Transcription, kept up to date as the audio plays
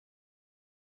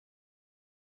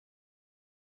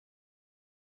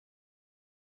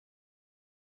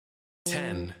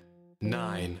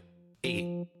9,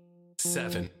 8,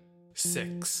 7,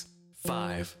 6,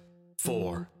 5,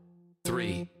 4,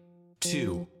 3,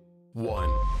 2, 1.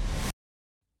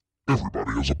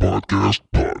 Everybody has a podcast.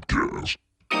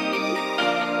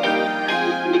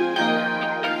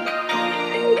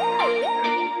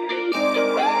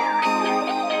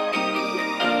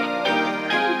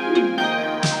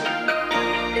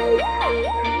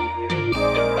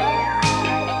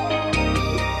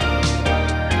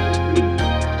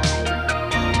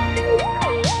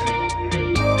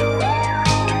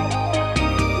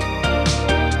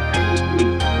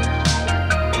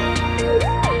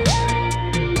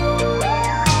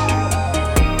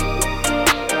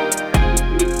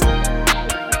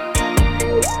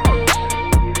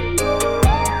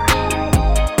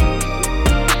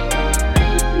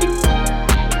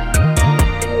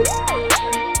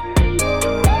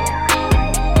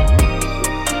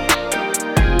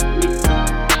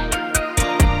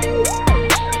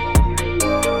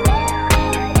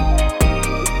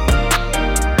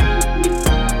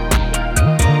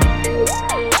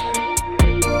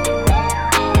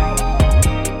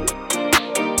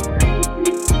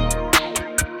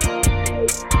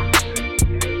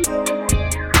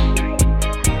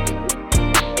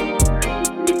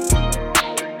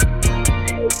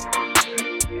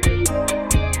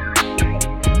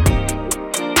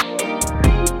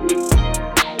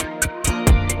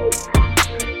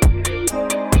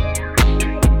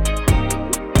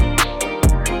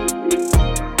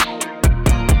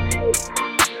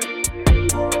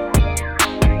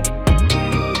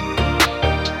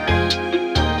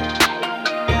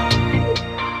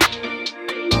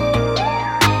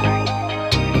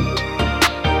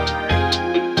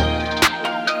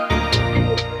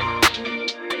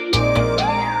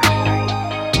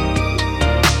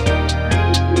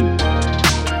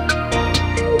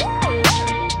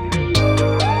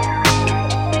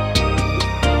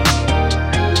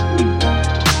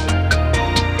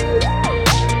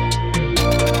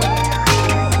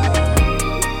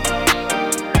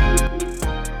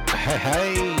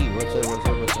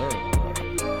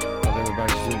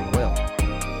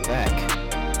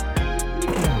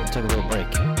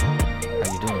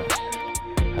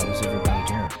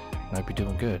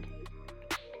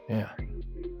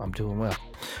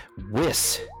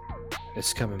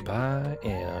 It's coming by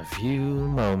in a few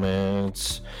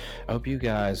moments. I hope you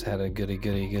guys had a goody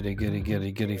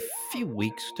few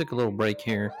weeks. Took a little break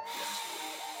here.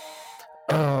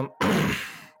 I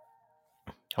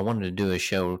wanted to do a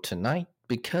show tonight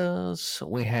because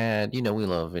we had, we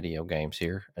love video games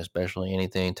here, especially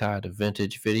anything tied to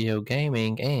vintage video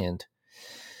gaming. And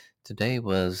today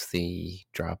was the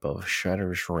drop of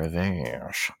Shredder's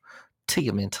Revenge,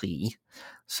 TMNT.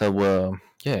 So,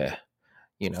 yeah.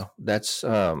 That's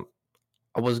I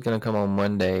was gonna come on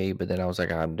Monday, but then I was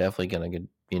like, I'm definitely gonna get,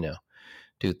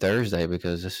 do Thursday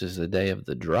because this is the day of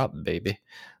the drop, baby.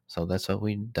 So that's what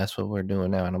we're doing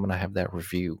now, and I'm gonna have that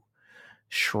review,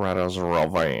 Shredder's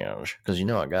Revenge, because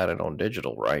I got it on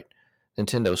digital, right?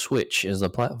 Nintendo Switch is the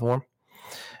platform,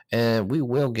 and we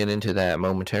will get into that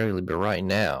momentarily. But right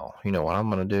now, what I'm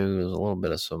gonna do is a little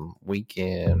bit of some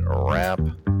weekend rap.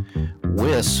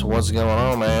 Whis, what's going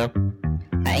on, man?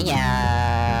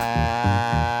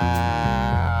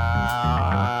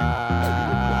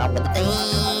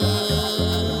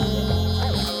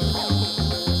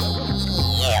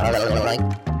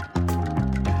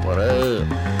 What up?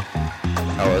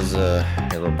 How was your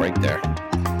little break there?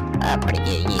 Pretty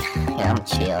good. Yeah, I'm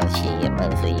chill,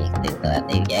 mostly doing that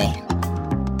new game.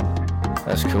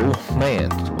 That's cool, man.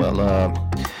 Well,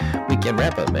 weekend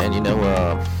wrap up, man.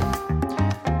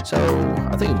 So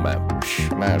I think it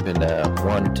might have been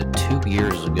 1 to 2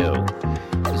 years ago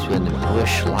is when the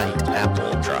Busch Light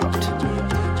Apple dropped.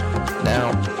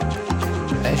 Now,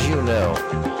 as you know,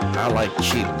 I like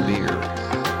cheap beer.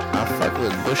 I fuck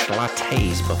with Busch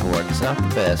Lattes before. It's not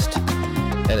the best,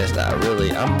 and it's not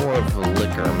really. I'm more of a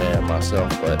liquor man myself,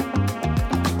 but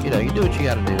you do what you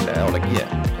gotta do now. Like, yeah.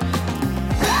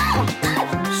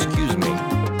 Excuse me.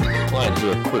 I'd like to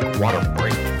do a quick water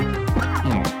break.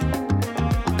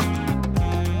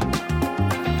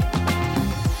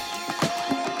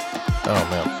 Oh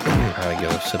man, I gotta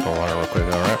get a sip of water real quick,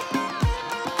 alright?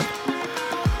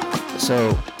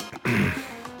 So,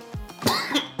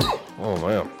 oh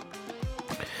man.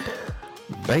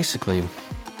 Basically,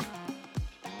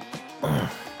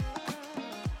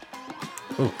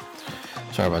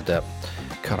 sorry about that.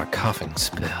 Caught a coughing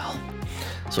spell.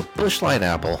 So, Busch Light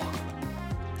Apple,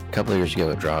 a couple of years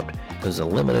ago it dropped. It was a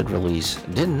limited release.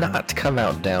 Did not come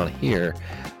out down here,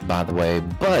 by the way,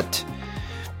 but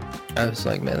I was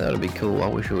like, man, that would be cool. I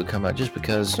wish it would come out just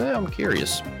because I'm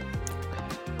curious.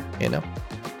 you know.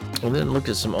 And then looked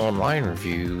at some online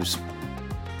reviews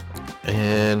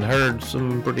and heard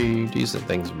some pretty decent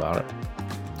things about it.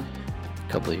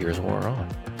 A couple of years wore on.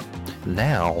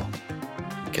 Now,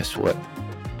 guess what?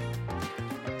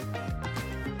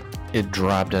 It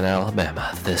dropped in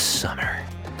Alabama this summer.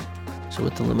 So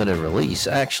with the limited release,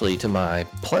 actually, to my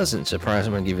pleasant surprise,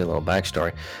 I'm going to give you a little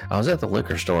backstory. I was at the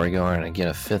liquor store going to get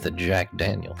a fifth of Jack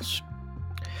Daniels.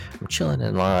 I'm chilling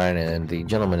in line, and the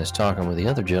gentleman is talking with the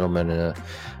other gentleman, and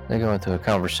they're going through a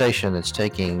conversation that's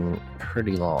taking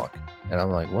pretty long. And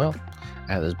I'm like, well,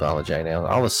 I have this bottle of Jack Daniels.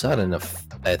 All of a sudden, a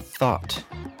thought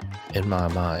in my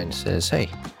mind says, hey,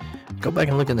 go back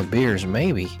and look in the beers,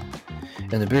 maybe.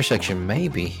 In the beer section,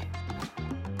 maybe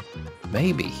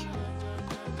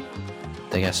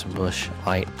they got some Busch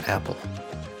Light Apple.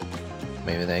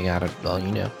 Maybe they got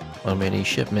a mini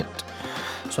shipment.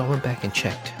 So I went back and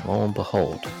checked. Lo and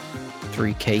behold,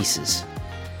 3 cases.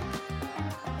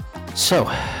 So,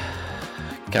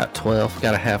 got 12,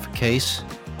 got a half a case.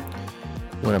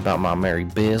 Went about my merry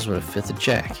biz with a fifth of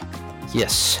Jack.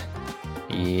 Yes.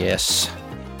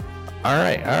 All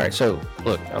right. So,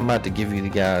 look, I'm about to give you the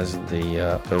guys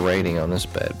the rating on this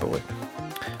bad boy.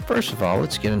 First of all,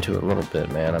 let's get into it a little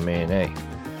bit, man. I mean, hey,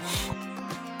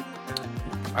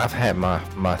 I've had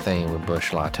my thing with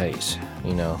Busch lattes,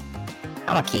 you know.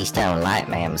 I'm a Keystone Light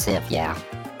man myself, yeah.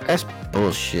 That's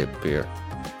bullshit beer.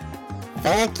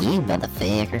 Fuck you,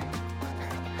 motherfucker.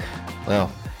 Well,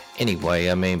 anyway,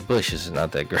 I mean, Busch is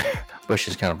not that great. Busch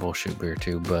is kind of bullshit beer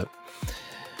too, but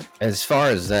as far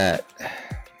as that,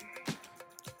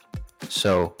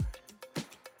 so,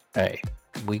 hey,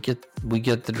 we get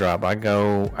the drop. I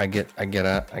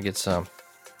get some.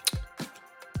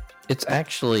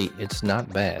 It's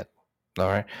not bad. All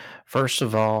right. First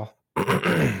of all,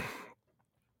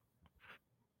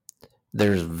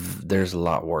 there's a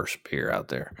lot worse beer out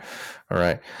there. All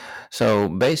right. So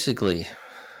basically,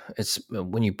 it's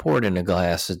when you pour it in a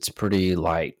glass, it's pretty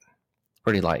light.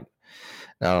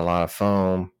 Not a lot of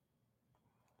foam.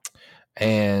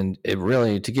 And it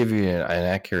really, to give you an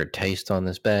accurate taste on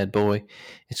this bad boy,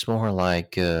 it's more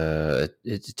like it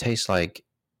tastes like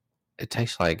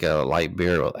a light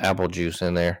beer with apple juice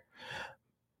in there,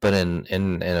 but in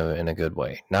a good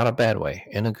way, not a bad way,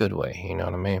 in a good way. You know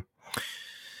what I mean?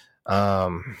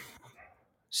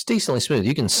 It's decently smooth.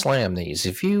 You can slam these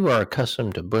if you are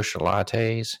accustomed to Busch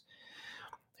lattes.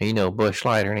 Busch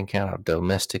Light or any kind of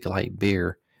domestic light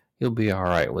beer, you'll be all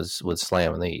right with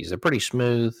slamming these. They're pretty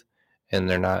smooth. And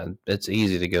they're not, it's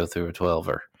easy to go through a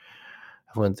 12er.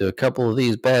 I went through a couple of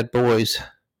these bad boys.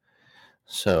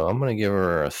 So I'm going to give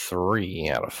her a 3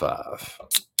 out of 5.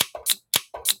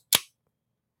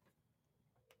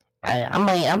 I'm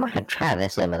going to try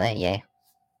this lemonade, yeah.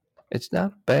 It's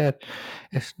not bad.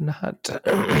 It's not,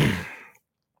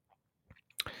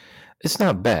 it's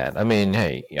not bad. I mean,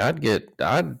 hey, I'd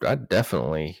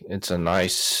definitely, it's a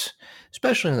nice,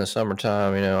 especially in the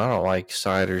summertime, I don't like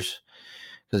ciders.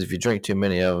 Because if you drink too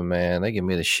many of them, man, they give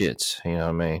me the shits. You know what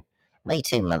I mean? Me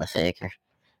too, motherfucker.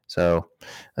 So,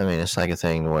 I mean, it's like a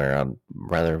thing where I'd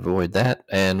rather avoid that.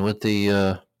 And with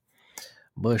the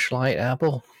Busch Light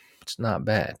Apple, it's not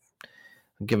bad.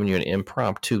 I'm giving you an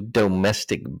impromptu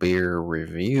domestic beer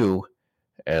review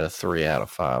at a 3 out of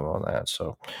 5 on that.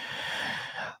 So,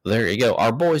 there you go.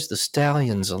 Our boys, the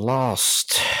Stallions,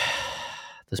 lost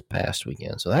this past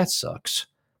weekend. So, that sucks.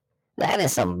 That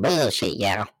is some bullshit,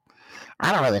 y'all.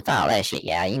 I don't really follow that shit,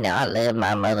 y'all. I love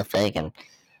my motherfucking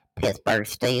Pittsburgh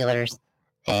Steelers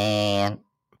and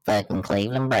fucking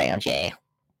Cleveland Browns, yeah.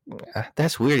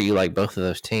 That's weird. You like both of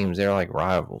those teams. They're like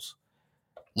rivals.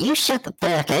 You shut the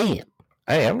fuck up.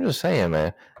 Hey, I'm just saying,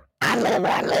 man. I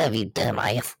love you,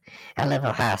 dumbass. I love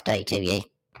Ohio State too, yeah.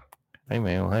 Hey,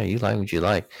 man. Well, hey, you like what you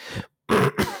like.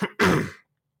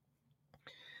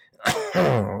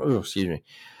 Oh, excuse me.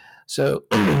 So,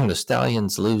 the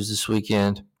Stallions lose this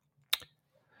weekend.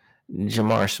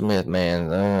 Jamar Smith,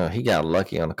 man, he got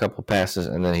lucky on a couple passes,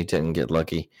 and then he didn't get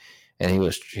lucky, and he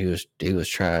was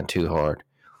trying too hard.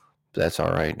 But that's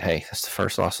all right. Hey, that's the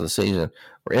first loss of the season.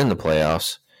 We're in the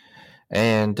playoffs,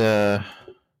 and I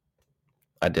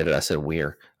did it. I said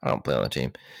we're. I don't play on the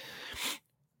team.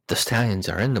 The Stallions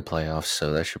are in the playoffs,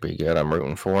 so that should be good. I'm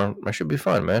rooting for them. That should be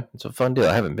fun, man. It's a fun deal.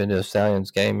 I haven't been to the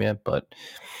Stallions game yet, but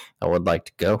I would like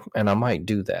to go, and I might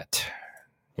do that.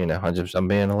 I'm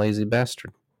being a lazy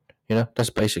bastard. That's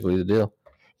basically the deal.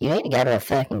 You need to go to a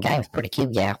fucking game. It's pretty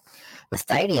cute, y'all. The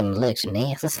stadium looks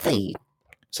nice as food.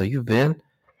 So you've been?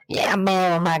 Yeah, I've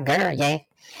been with my girl, yeah.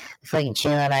 Fucking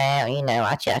chilling out,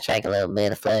 I take a little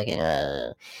bit of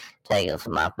fucking, take it for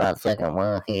my motherfucking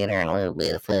one hitter and a little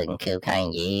bit of fucking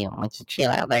cocaine, yeah. I want you to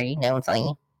chill out there, you know what I'm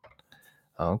saying?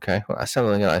 Okay. Well, I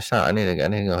need to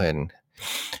go ahead and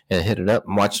hit it up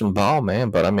and watch some ball, man.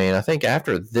 But I mean, I think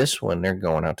after this one, they're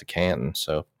going out to Canton,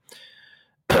 so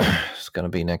it's gonna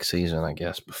be next season, I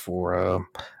guess, before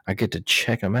I get to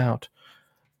check them out.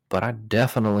 But I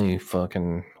definitely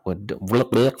fucking would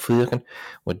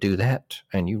do that,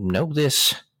 and you know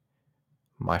this,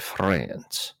 my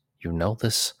friends. You know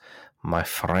this, my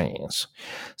friends.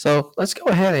 So let's go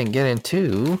ahead and get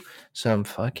into some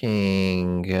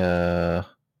fucking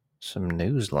some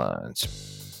news lines.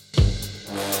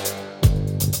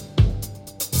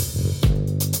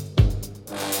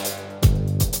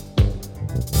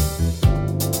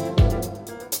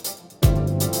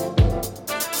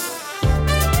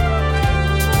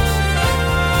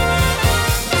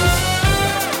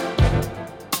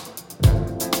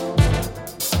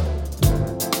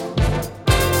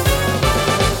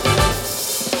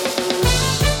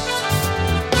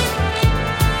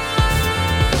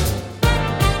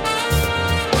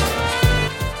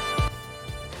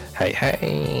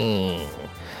 Hey.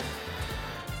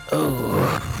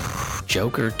 Oh,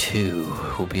 Joker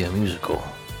 2 will be a musical.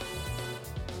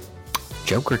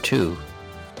 Joker 2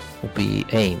 will be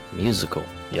a musical,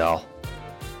 y'all.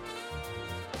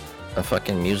 A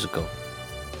fucking musical.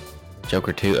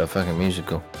 Joker 2, a fucking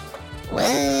musical.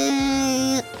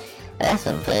 What? That's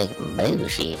some fucking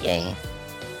bullshit, yeah.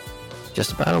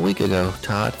 Just about a week ago,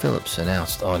 Todd Phillips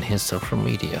announced on his social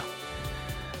media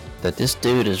that this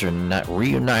dude is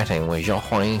reuniting with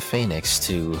Joaquin Phoenix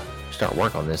to start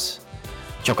work on this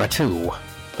Joker 2.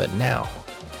 But now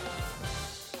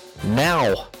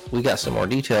we got some more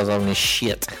details on this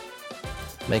shit,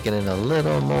 making it a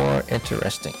little more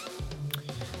interesting.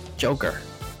 Joker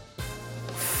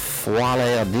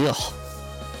Folie à Deux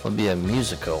will be a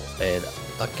musical, and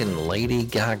fucking Lady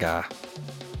Gaga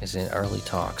is in early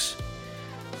talks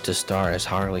to star as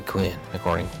Harley Quinn,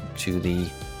 according to the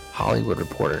Hollywood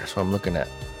Reporter. That's what I'm looking at.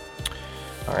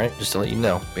 Alright, just to let you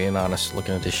know, being honest,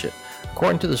 looking at this shit.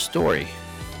 According to the story,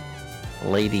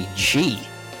 Lady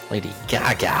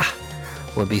Gaga,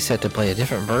 will be set to play a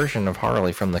different version of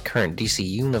Harley from the current DC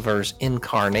Universe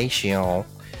incarnation,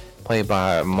 played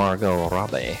by Margot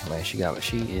Robbie. Man, she got a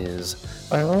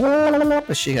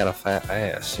fat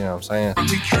ass, you know what I'm saying?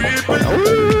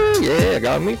 Oh, yeah,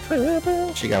 got me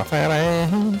tripping. She got a fat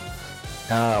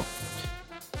ass.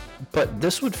 But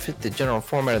this would fit the general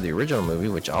format of the original movie,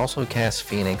 which also cast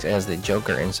Phoenix as the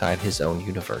Joker inside his own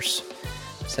universe,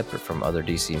 separate from other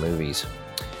DC movies.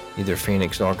 Neither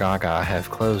Phoenix nor Gaga have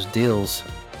closed deals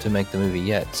to make the movie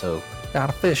yet, so not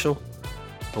official,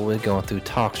 but we're going through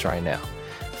talks right now.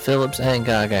 Phillips and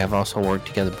Gaga have also worked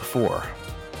together before,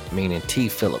 meaning T.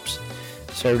 Phillips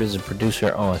served as a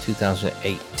producer on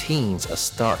 2018's A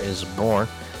Star Is Born,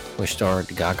 which starred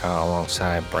Gaga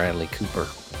alongside Bradley Cooper,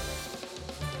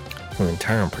 who in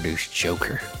turn produced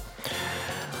Joker.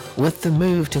 With the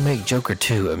move to make Joker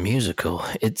 2 a musical,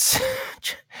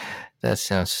 that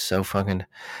sounds so fucking...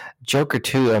 Joker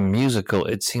 2 a musical,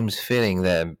 it seems fitting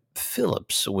that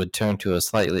Phillips would turn to a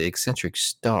slightly eccentric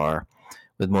star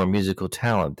with more musical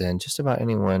talent than just about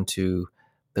anyone to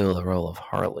fill the role of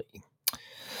Harley.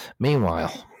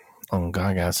 Meanwhile, on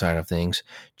Gaga's side of things,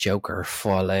 Joker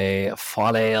Folie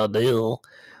à Deux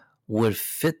would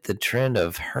fit the trend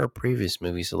of her previous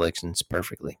movie selections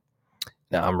perfectly.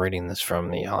 Now, I'm reading this from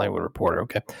the Hollywood Reporter,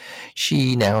 okay?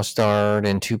 She now starred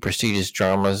in 2 prestigious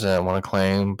dramas and won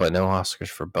acclaim, but no Oscars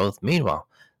for both. Meanwhile,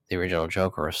 the original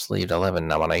Joker received 11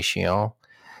 nominations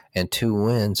and 2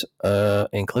 wins,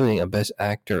 including a Best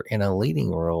Actor in a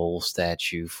Leading Role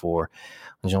statue for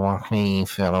Joaquin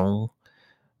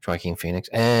Phoenix.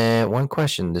 And one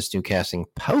question this new casting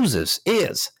poses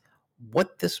is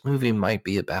what this movie might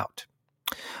be about.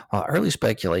 While early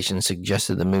speculation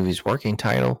suggested the movie's working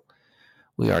title,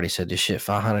 we already said this shit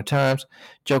 500 times,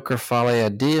 Joker Folie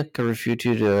à Deux could refer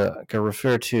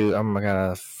to, oh my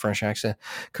god, a French accent,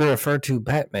 could refer to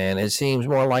Batman. It seems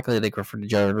more likely they could refer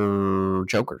to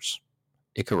Jokers.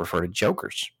 It could refer to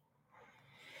Jokers.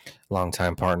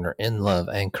 Longtime partner in love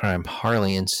and crime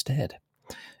Harley instead.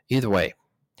 Either way,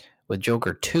 with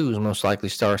Joker 2's most likely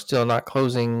star still not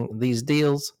closing these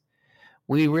deals,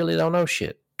 we really don't know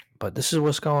shit. But this is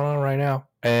what's going on right now.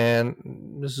 And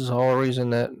this is the whole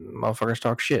reason that motherfuckers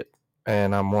talk shit.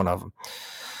 And I'm one of them.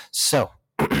 So,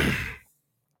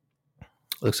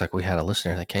 looks like we had a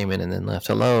listener that came in and then left.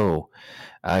 Hello.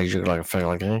 You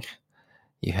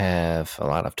have a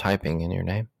lot of typing in your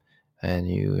name. And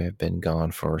you have been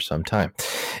gone for some time.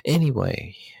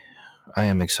 Anyway, I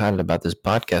am excited about this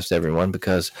podcast, everyone,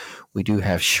 because we do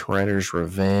have Shredder's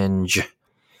Revenge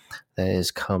that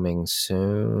is coming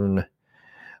soon.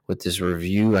 With this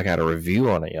review, I got a review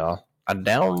on it, y'all. I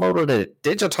downloaded it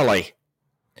digitally.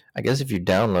 I guess if you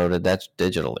download it, that's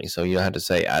digitally. So you don't have to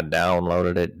say I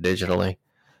downloaded it digitally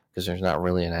because there's not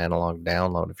really an analog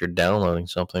download. If you're downloading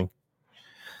something,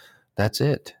 that's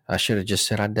it. I should have just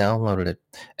said I downloaded it.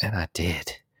 And I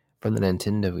did from the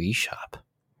Nintendo eShop.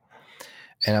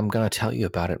 And I'm going to tell you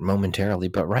about it momentarily.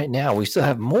 But right now, we still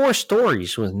have more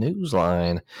stories with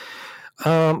Newsline.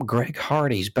 Greg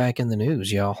Hardy's back in the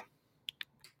news, y'all.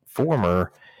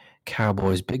 Former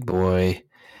Cowboys big boy.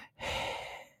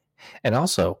 And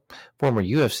also, former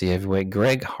UFC heavyweight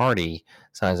Greg Hardy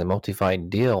signs a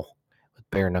multi-fight deal with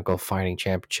Bare Knuckle Fighting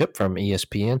Championship from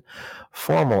ESPN.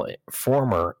 Former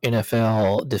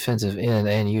NFL defensive end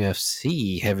and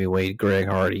UFC heavyweight Greg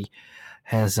Hardy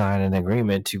has signed an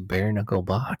agreement to Bare Knuckle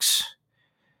Box.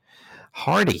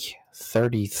 Hardy,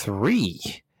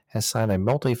 33, has signed a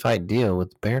multi-fight deal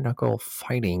with Bare Knuckle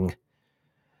Fighting.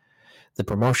 The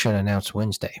promotion announced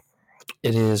Wednesday.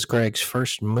 It is Greg's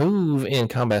first move in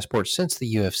combat sports since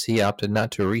the UFC opted not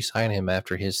to re-sign him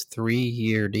after his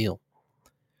 3-year deal.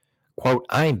 Quote,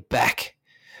 I'm back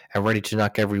and ready to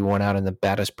knock everyone out in the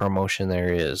baddest promotion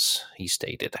there is, he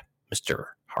stated, Mr.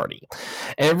 Hardy.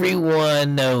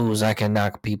 Everyone knows I can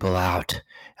knock people out,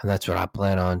 and that's what I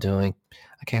plan on doing.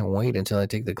 I can't wait until I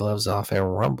take the gloves off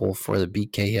and rumble for the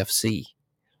BKFC.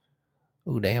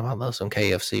 Ooh, damn, I love some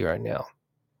KFC right now.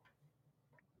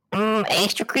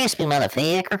 Extra crispy,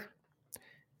 motherfucker.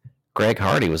 Greg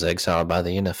Hardy was exiled by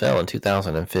the NFL in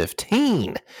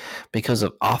 2015 because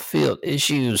of off-field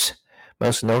issues,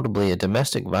 most notably a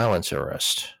domestic violence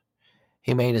arrest.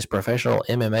 He made his professional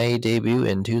MMA debut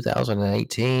in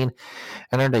 2018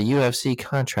 and earned a UFC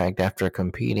contract after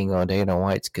competing on Dana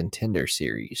White's Contender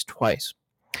Series twice.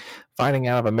 Fighting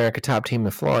out of America Top Team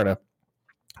in Florida,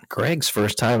 Greg's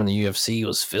first time in the UFC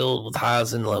was filled with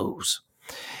highs and lows.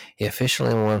 He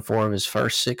officially won 4 of his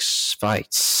first 6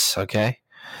 fights,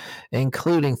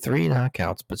 including 3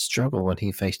 knockouts, but struggled when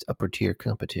he faced upper-tier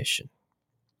competition.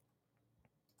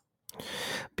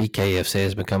 BKFC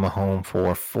has become a home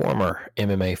for former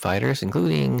MMA fighters,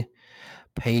 including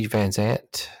Paige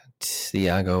VanZant,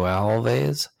 Thiago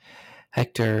Alves,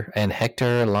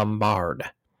 Hector Lombard.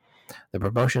 The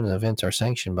promotion events are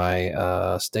sanctioned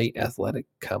by State Athletic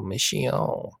Commission.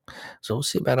 So we'll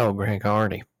see about old Greg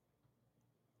Hardy.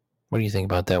 What do you think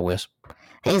about that, Wes?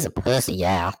 He's a pussy,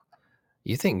 y'all.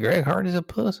 You think Greg Hardy's a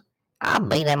puss? I'll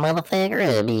beat that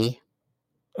motherfucker up, yeah.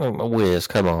 Oh, Wes,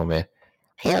 come on, man.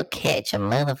 He'll catch a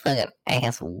motherfucking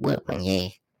ass whooping, yeah.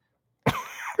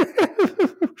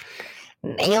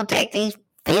 He'll take these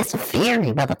fists of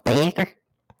fury, motherfucker.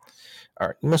 All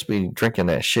right, you must be drinking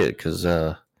that shit, because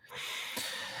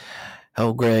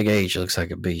old Greg H looks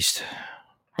like a beast.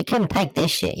 I couldn't take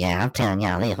this shit, yeah. I'm telling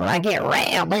y'all this. When I get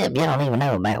riled up, you don't even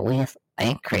know about With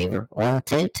and Creever. 1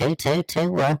 2 2 2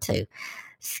 2 1 2.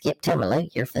 Skip to me, Luke.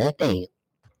 You're fucked up.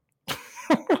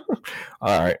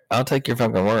 All right, I'll take your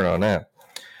fucking word on that.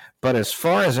 But as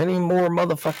far as any more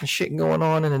motherfucking shit going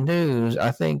on in the news,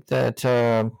 I think that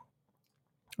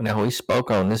now we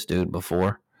spoke on this dude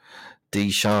before,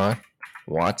 Deshaun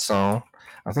Watson.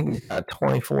 I think he's got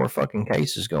 24 fucking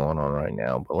cases going on right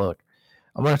now. But look,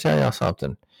 I'm gonna tell y'all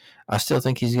something. I still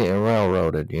think he's getting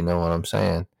railroaded. You know what I'm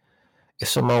saying?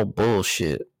 It's some old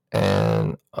bullshit.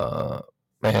 And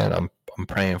man, I'm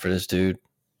praying for this dude.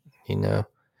 You know,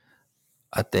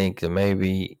 I think that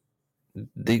maybe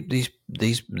these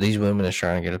women are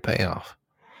trying to get a payoff.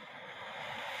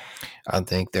 I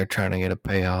think they're trying to get a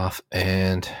payoff,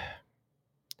 and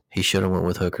he should have went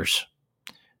with hookers.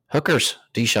 Hookers,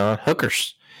 Deshaun,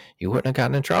 hookers. You wouldn't have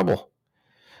gotten in trouble.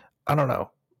 I don't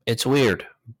know. It's weird,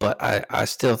 but I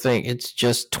still think it's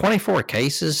just 24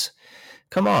 cases.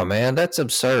 Come on, man. That's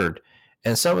absurd.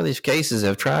 And some of these cases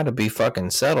have tried to be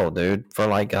fucking settled, dude, for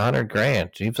like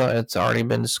 $100,000. It's already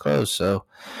been disclosed, so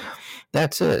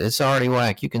that's it. It's already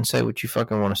whack. You can say what you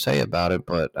fucking want to say about it,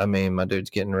 but I mean, my dude's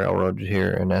getting railroaded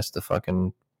here, and that's the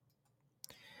fucking.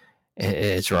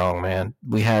 It's wrong, man.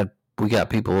 We got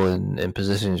people in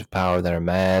positions of power that are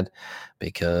mad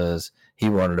because he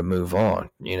wanted to move on,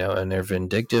 you know, and they're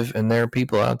vindictive, and there are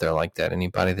people out there like that.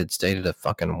 Anybody that's dated a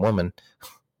fucking woman,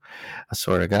 I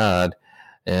swear to God,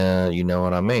 you know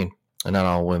what I mean. And not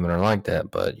all women are like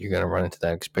that, but you're gonna run into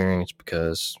that experience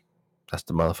because that's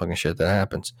the motherfucking shit that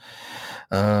happens,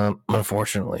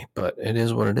 unfortunately. But it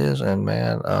is what it is, and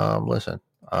man, listen,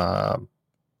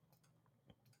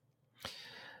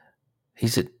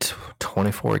 he's at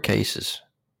 24 cases.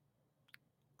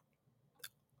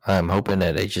 I'm hoping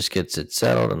that it just gets it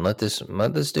settled and let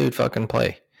this dude fucking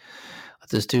play. Let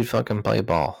this dude fucking play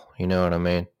ball. You know what I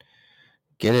mean?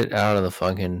 Get it out of the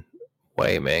fucking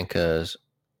way, man, because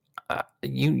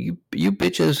you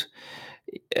bitches,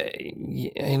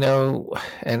 you know,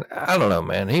 and I don't know,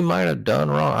 man. He might have done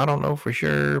wrong. I don't know for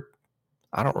sure.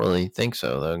 I don't really think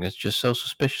so, though. It's just so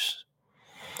suspicious.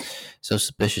 So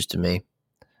suspicious to me.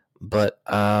 But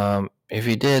if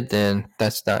he did, then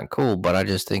that's not cool. But I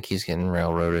just think he's getting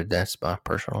railroaded. That's my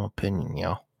personal opinion,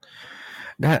 y'all.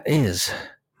 That is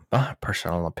my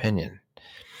personal opinion.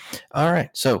 All right,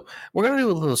 so we're gonna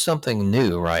do a little something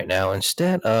new right now.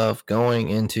 Instead of going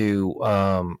into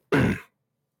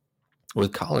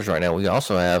with college right now, we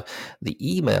also have the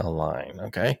email line.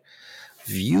 Okay,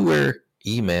 viewer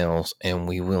emails, and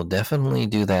we will definitely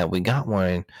do that. We got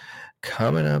one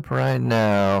coming up right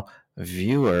now.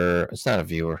 Viewer, it's not a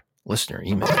viewer, listener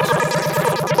emails.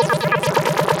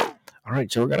 All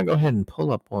right, so we're gonna go ahead and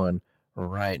pull up one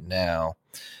right now.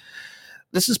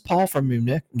 This is Paul from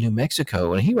New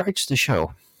Mexico, and he writes the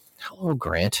show. Hello,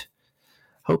 Grant.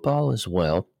 Hope all is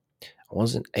well. I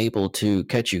wasn't able to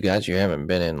catch you guys. You haven't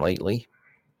been in lately.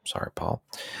 Sorry, Paul.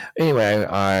 Anyway,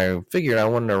 I figured I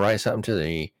wanted to write something to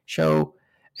the show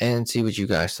and see what you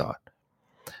guys thought.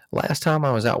 Last time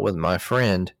I was out with my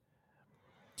friend,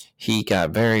 he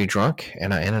got very drunk,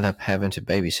 and I ended up having to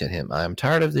babysit him. I'm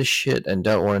tired of this shit and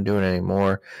don't want to do it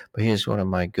anymore, but he's one of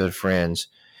my good friends.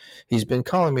 He's been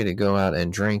calling me to go out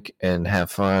and drink and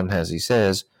have fun, as he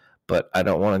says, but I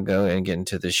don't want to go and get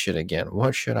into this shit again.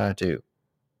 What should I do?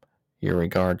 Your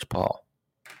regards, Paul.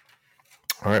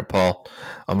 All right, Paul,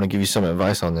 I'm going to give you some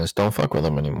advice on this. Don't fuck with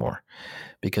him anymore,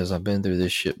 because I've been through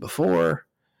this shit before,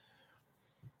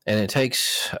 and it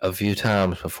takes a few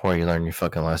times before you learn your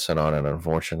fucking lesson on it,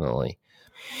 unfortunately.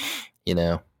 You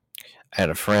know, I had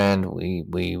a friend,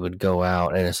 we would go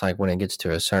out, and it's like when it gets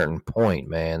to a certain point,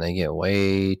 man, they get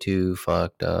way too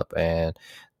fucked up, and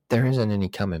there isn't any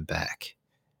coming back.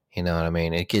 You know what I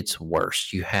mean? It gets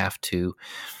worse. You have to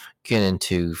get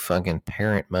into fucking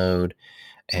parent mode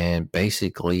and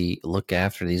basically look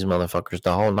after these motherfuckers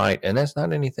the whole night, and that's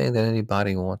not anything that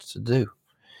anybody wants to do.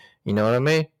 You know what I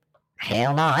mean?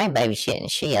 Hell no, I ain't babysitting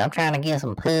shit. I'm trying to get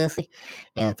some pussy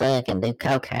and fucking do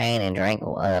cocaine and drink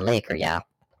liquor, y'all.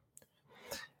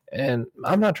 And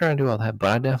I'm not trying to do all that, but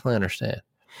I definitely understand.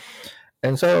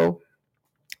 And so,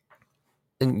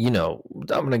 and you know,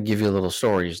 I'm going to give you a little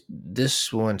story.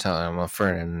 This one time, my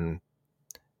friend, and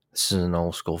this is an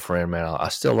old school friend, man. I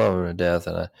still love him to death,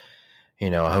 and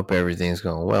I hope everything's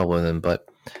going well with him, but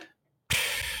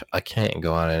I can't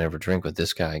go out and ever drink with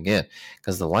this guy again,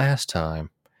 because the last time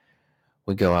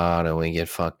we go out and we get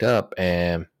fucked up,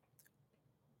 and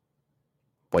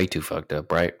way too fucked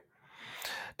up, right?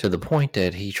 To the point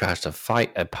that he tries to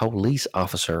fight a police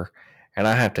officer, and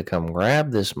I have to come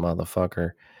grab this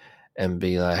motherfucker and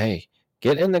be like, hey,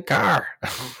 get in the car.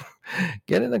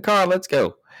 Get in the car, let's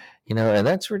go. And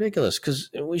that's ridiculous,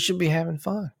 because we should be having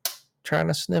fun, trying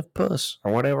to sniff puss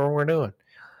or whatever we're doing,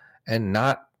 and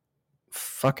not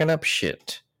fucking up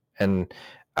shit. And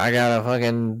I gotta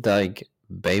fucking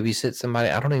babysit somebody.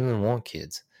 I don't even want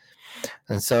kids.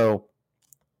 And so,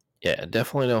 yeah,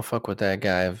 definitely don't fuck with that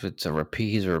guy. If it's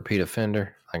he's a repeat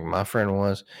offender, like my friend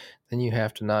was, then you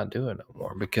have to not do it no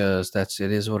more, because it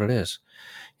is what it is.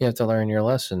 You have to learn your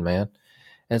lesson, man.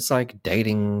 It's like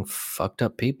dating fucked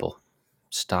up people.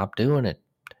 Stop doing it.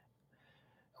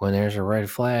 When there's a red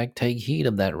flag, take heed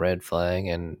of that red flag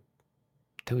and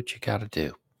do what you gotta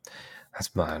do.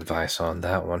 That's my advice on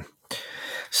that one.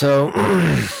 So,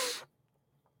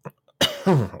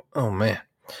 oh man.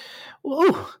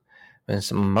 Woo! Been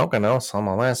smoking on some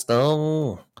of that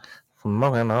stuff.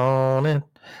 Smoking on it.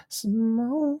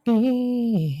 Smoking.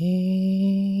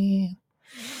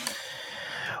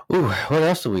 Ooh, what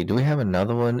else do we have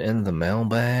another one in the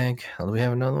mailbag? Do we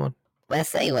have another one? Let's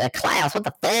see, Klaus, what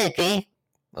the fuck, eh?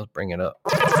 Let's bring it up.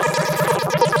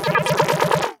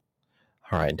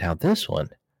 All right, now this one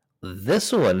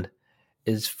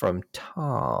is from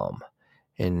Tom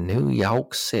in New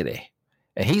York City.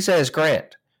 And he says,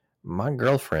 Grant, my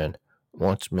girlfriend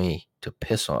wants me to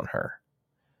piss on her.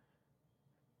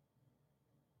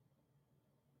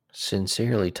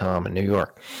 Sincerely, Tom in New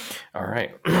York. All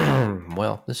right.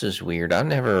 Well, this is weird. I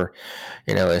never,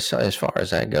 as far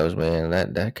as that goes, man,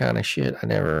 that kind of shit, I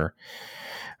never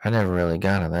really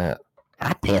got of that.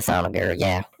 I piss on a girl,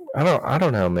 yeah. I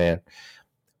don't know, man.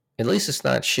 At least it's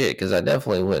not shit, because I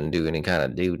definitely wouldn't do any kind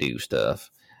of doo-doo stuff.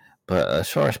 But as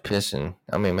far as pissing,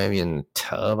 I mean, maybe in the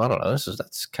tub, I don't know.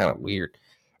 That's kind of weird.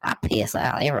 I piss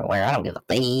out everywhere. I don't give a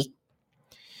fuck.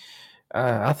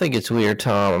 I think it's weird,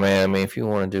 Tom, man. I mean, if you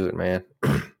want to do it, man,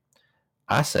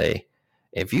 I say,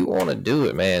 if you want to do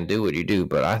it, man, do what you do.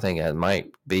 But I think it might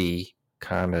be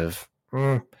kind of,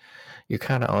 you're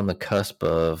kind of on the cusp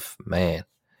of, man,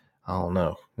 I don't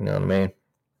know. You know what I mean?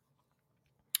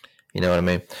 You know what I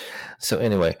mean? So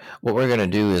anyway, what we're gonna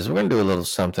do is we're gonna do a little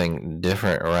something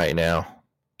different right now.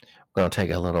 We're gonna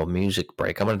take a little music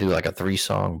break. I'm gonna do like a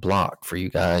 3-song block for you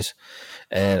guys,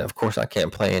 and of course I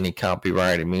can't play any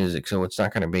copyrighted music, so it's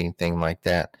not gonna be anything like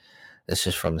that. This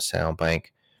is from the sound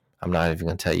bank. I'm not even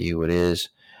gonna tell you who it is,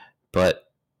 but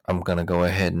I'm gonna go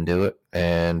ahead and do it,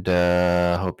 and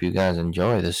I hope you guys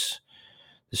enjoy this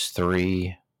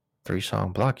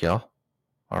 3-song block, y'all.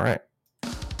 All right.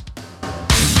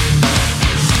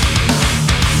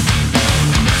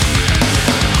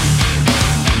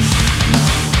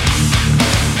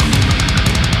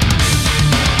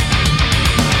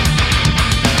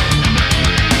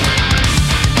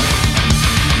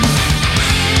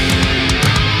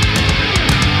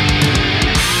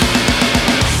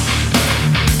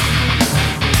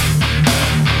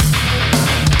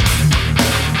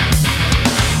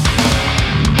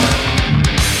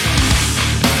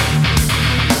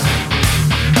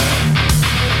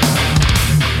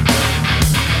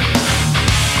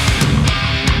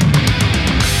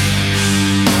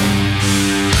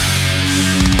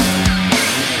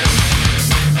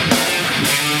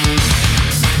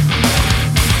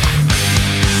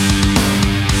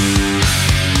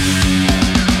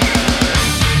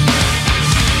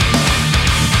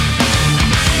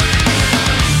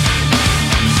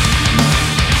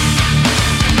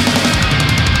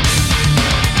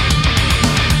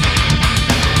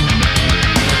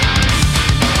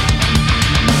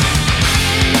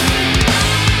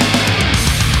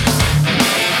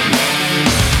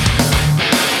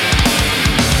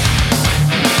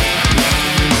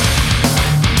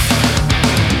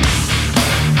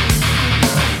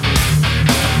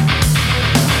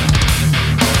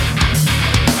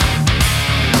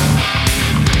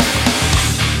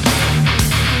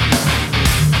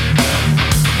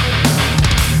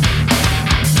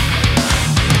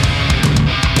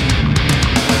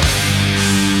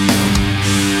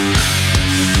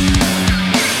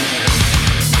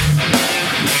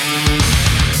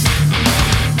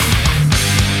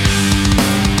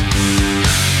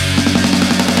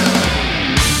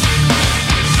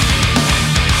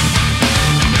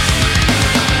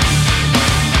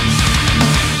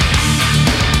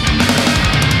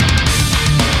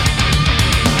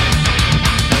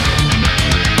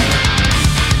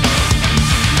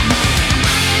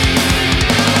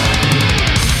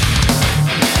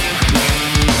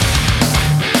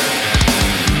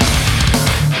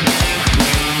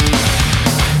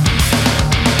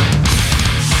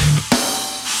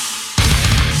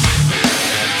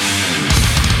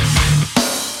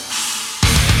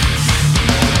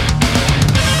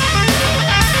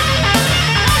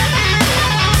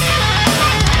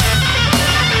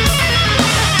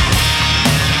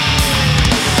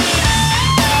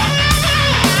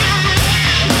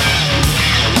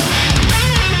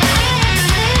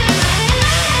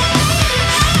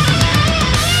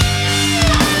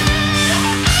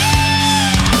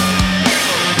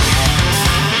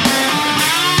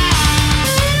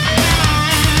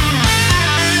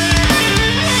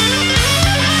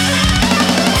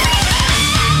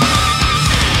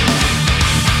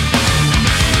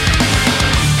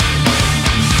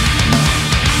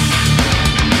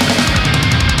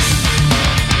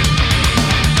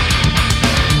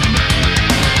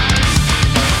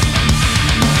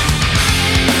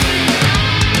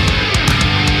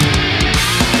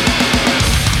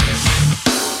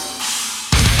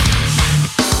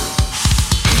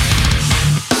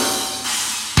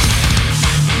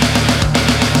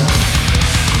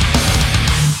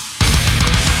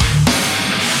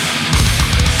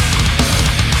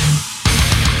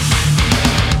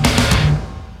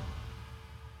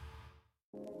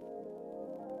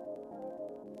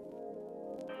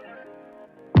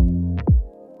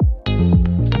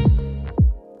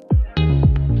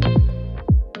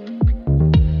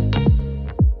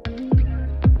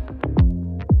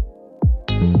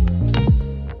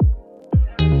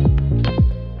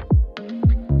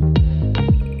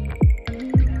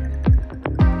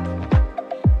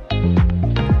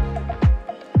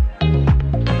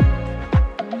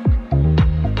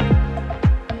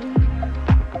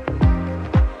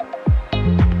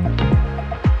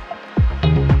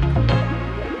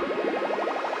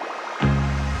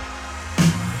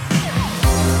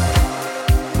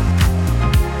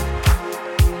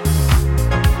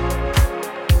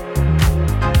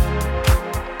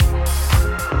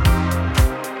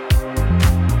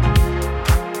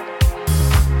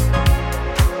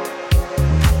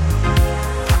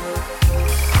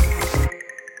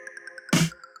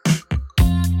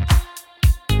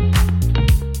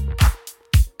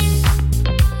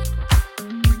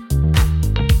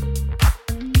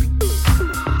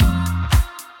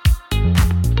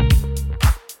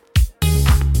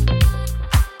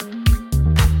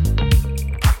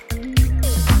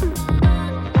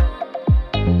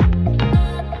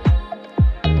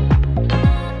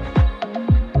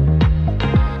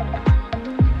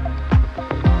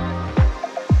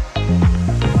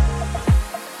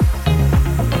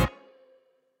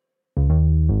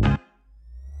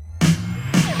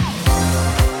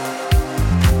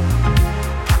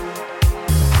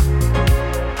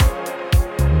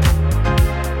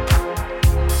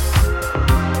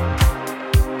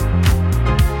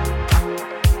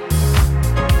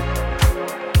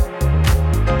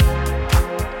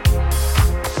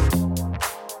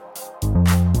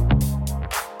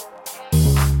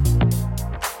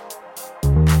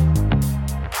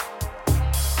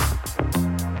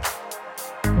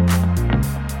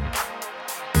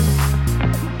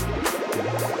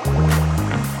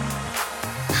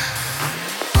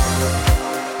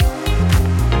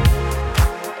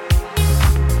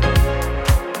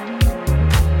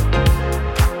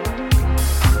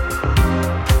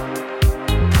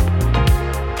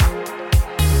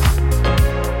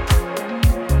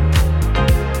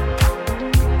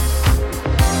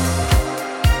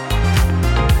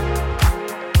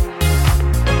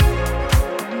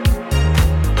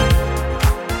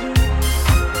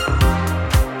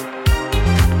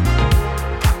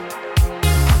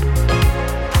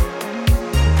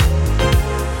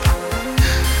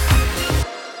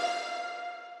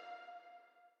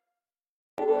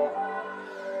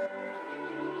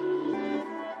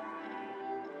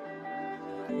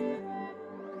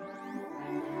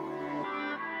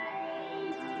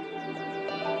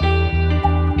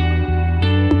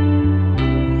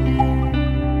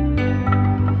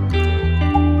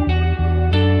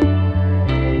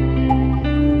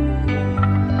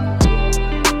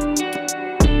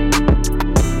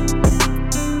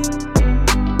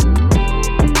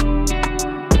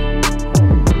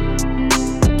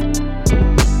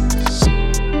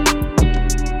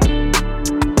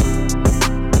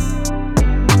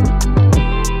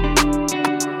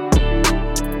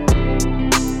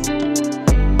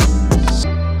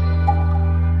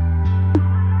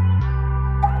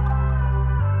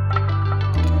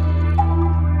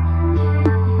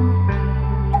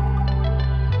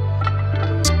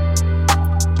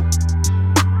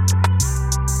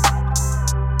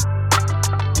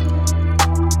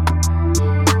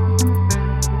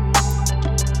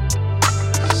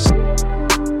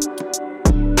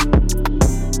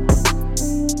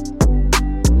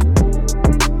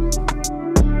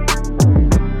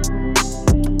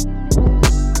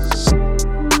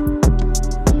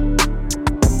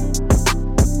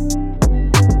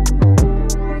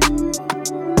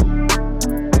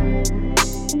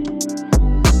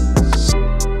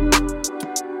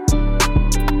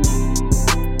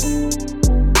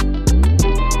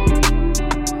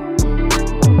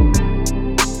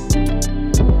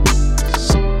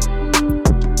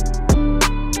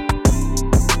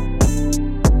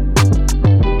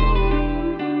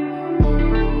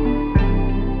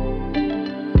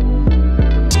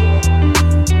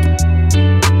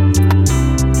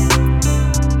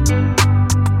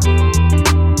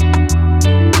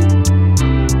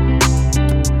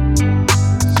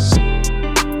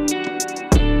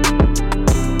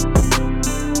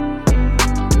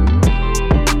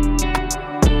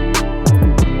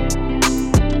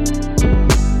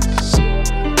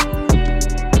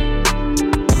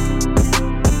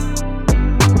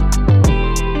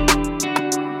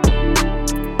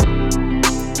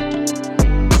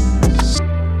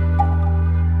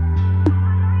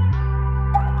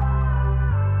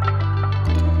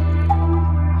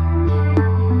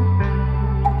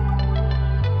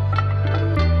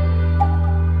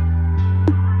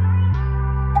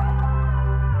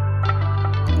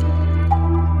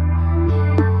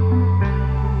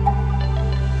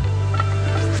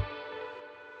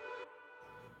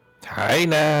 Hey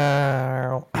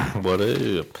now. What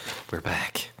up? We're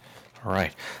back. All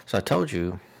right. So I told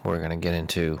you we're going to get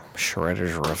into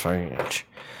Shredder's Revenge.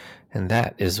 And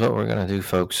that is what we're going to do,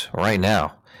 folks, right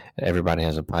now. Everybody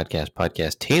has a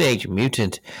podcast. Teenage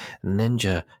Mutant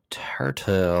Ninja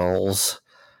Turtles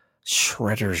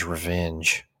Shredder's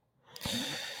Revenge.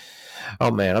 Oh,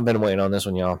 man, I've been waiting on this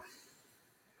one, y'all.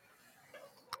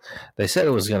 They said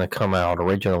it was going to come out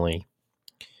originally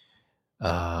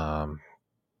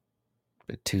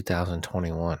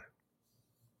 2021.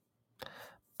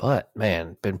 But,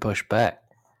 man, been pushed back.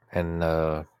 And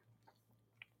we'll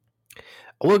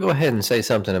go ahead and say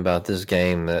something about this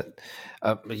game that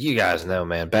you guys know,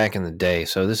 man, back in the day.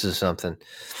 So this is something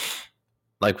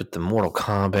like with the Mortal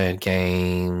Kombat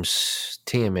games,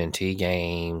 TMNT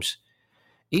games,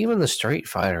 even the Street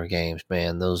Fighter games,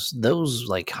 man. Those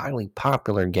like highly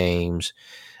popular games,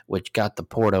 which got the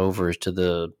port overs to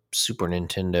the Super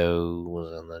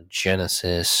Nintendo and the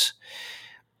Genesis.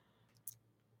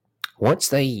 Once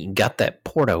they got that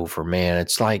port over, man,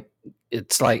 it's like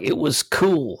it was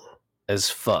cool as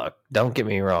fuck. Don't get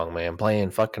me wrong, man.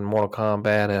 Playing fucking Mortal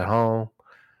Kombat at home.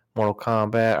 Mortal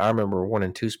Kombat. I remember 1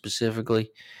 and 2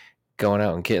 specifically. Going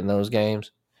out and getting those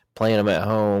games. Playing them at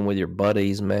home with your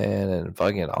buddies, man. And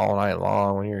fucking all night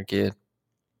long when you're a kid.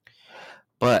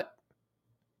 But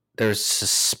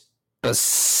there's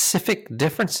specific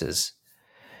differences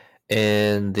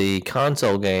in the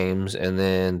console games and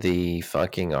then the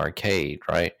fucking arcade,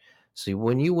 right? See,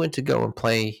 when you went to go and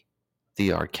play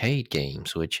the arcade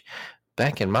games, which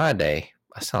back in my day,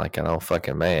 I sound like an old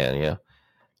fucking man, you know?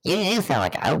 You sound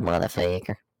like an old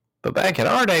motherfucker. But back in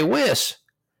our day,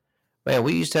 man,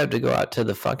 we used to have to go out to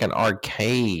the fucking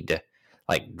arcade,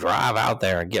 like drive out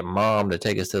there and get mom to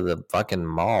take us to the fucking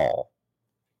mall.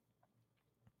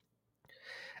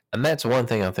 And that's one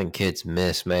thing I think kids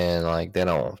miss, man. Like, there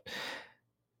are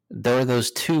those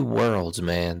two worlds,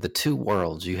 man. The two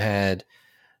worlds. You had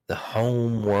the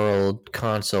home world,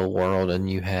 console world, and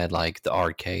you had, like, the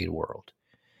arcade world,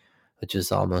 which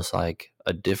is almost like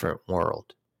a different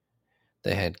world.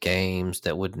 They had games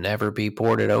that would never be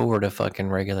ported over to fucking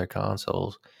regular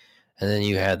consoles. And then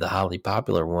you had the highly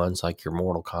popular ones like your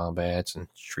Mortal Kombats and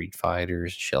Street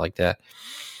Fighters, shit like that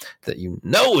you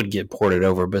know would get ported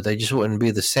over, but they just wouldn't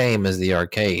be the same as the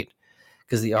arcade.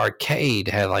 Because the arcade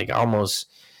had like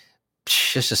almost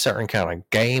just a certain kind of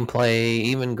gameplay,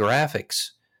 even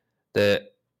graphics,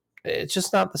 that it's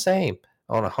just not the same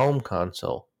on a home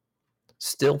console.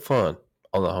 Still fun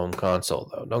on the home console,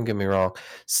 though. Don't get me wrong.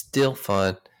 Still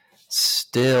fun.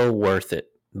 Still worth it.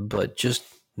 But just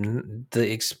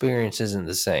the experience isn't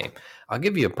the same. I'll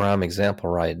give you a prime example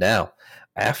right now.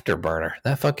 Afterburner.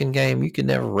 That fucking game, you could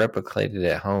never replicate it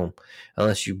at home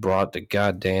unless you brought the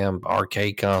goddamn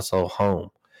arcade console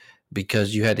home.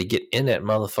 Because you had to get in that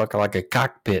motherfucker like a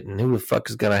cockpit. And who the fuck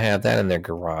is going to have that in their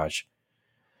garage?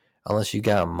 Unless you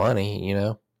got money, you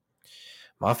know.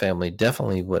 My family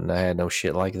definitely wouldn't have had no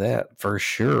shit like that, for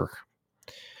sure.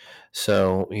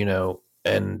 So, you know,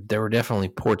 and there were definitely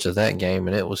ports of that game,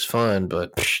 and it was fun,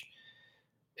 but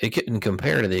it couldn't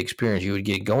compare to the experience you would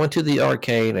get going to the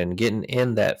arcade and getting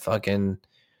in that fucking,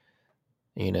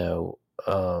 you know,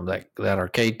 that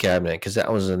arcade cabinet, because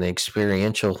that was an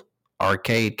experiential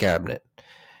arcade cabinet.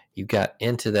 You got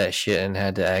into that shit and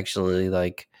had to actually,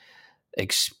 like,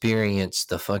 experience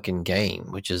the fucking game,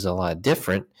 which is a lot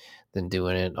different than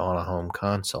doing it on a home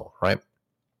console, right?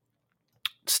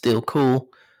 Still cool.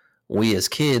 We as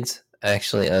kids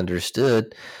actually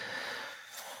understood,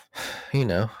 you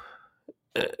know,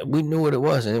 we knew what it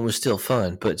was and it was still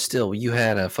fun, but still you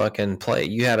had a fucking play.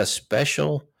 You had a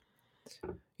special,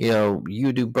 you know,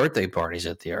 you do birthday parties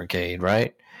at the arcade,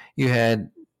 right? You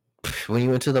had, when you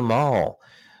went to the mall,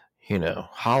 you know,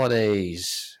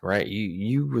 holidays, right?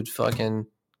 You would fucking,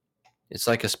 it's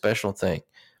like a special thing.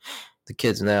 The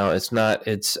kids now,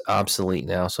 it's obsolete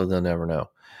now, so they'll never know.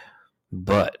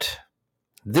 But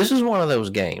this is one of those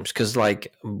games, because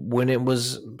like when it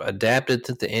was adapted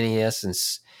to the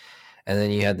NES and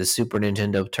then you had the Super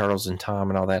Nintendo Turtles in Time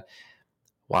and all that,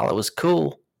 while it was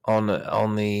cool on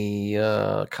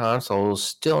the consoles,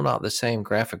 still not the same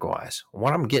graphic wise.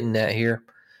 What I'm getting at here,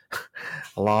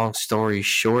 long story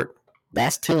short,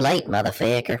 That's too late,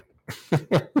 motherfucker.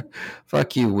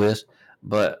 fuck you, Wiz.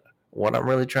 But what I'm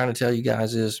really trying to tell you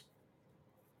guys is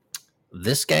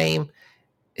this game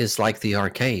is like the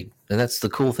arcade. And that's the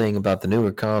cool thing about the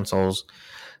newer consoles.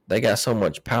 They got so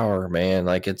much power, man.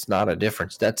 Like, it's not a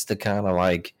difference. That's the kind of,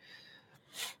 like,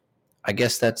 I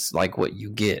guess that's like what you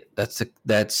get. That's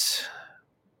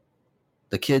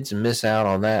the kids miss out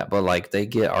on that, but like they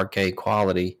get arcade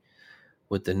quality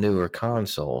with the newer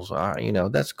consoles. You know,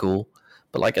 that's cool.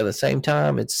 But like at the same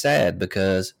time, it's sad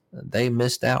because they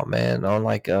missed out, man, on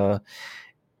like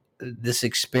this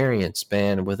experience,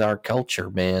 man, with our culture,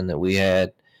 man, that we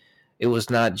had. It was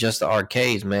not just the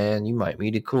arcades, man. You might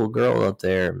meet a cool girl up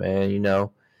there, man. You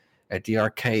know, at the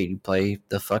arcade, you play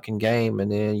the fucking game,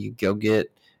 and then you go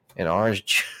get an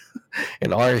orange,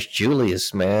 an orange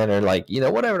Julius, man, or like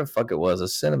whatever the fuck it was, a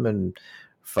cinnamon,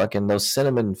 fucking those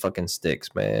cinnamon fucking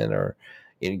sticks, man, or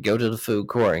you go to the food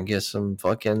court and get some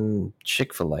fucking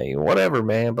Chick-fil-A, whatever,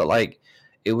 man. But like,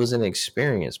 it was an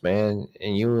experience, man,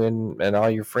 and you and all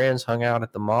your friends hung out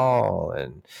at the mall,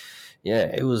 and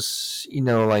yeah, it was,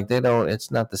 like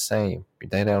it's not the same.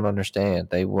 They don't understand.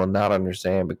 They will not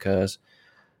understand because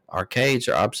arcades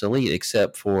are obsolete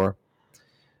except for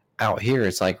out here.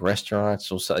 It's like restaurants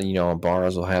will, and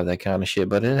bars will have that kind of shit,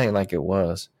 but it ain't like it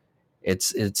was.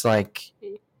 It's like,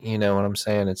 you know what I'm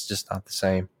saying? It's just not the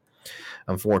same,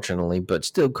 unfortunately, but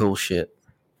still cool shit.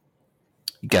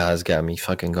 You guys got me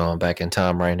fucking going back in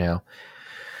time right now.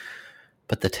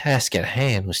 But the task at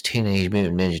hand was Teenage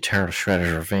Mutant Ninja Turtles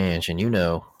Shredder's Revenge, and you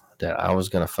know that I was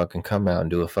gonna fucking come out and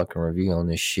do a fucking review on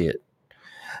this shit.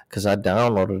 Cause I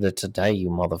downloaded it today, you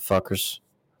motherfuckers,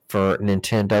 for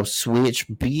Nintendo Switch,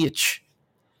 bitch.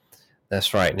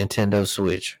 That's right, Nintendo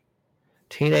Switch.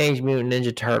 Teenage Mutant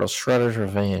Ninja Turtles Shredder's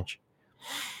Revenge.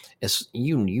 It's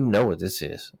you know what this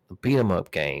is. A beat 'em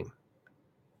up game.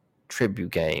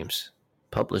 Tribute games.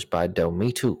 Published by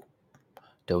Dotemu.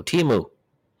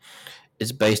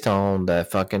 It's based on the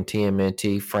fucking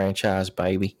TMNT franchise,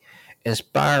 baby.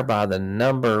 Inspired by the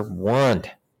number one,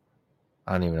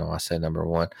 I don't even know why I said number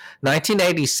one,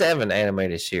 1987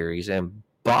 animated series, and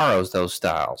borrows those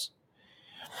styles.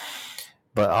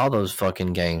 But all those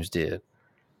fucking games did.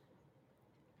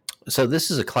 So this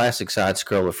is a classic side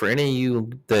scroller. For any of you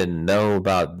that know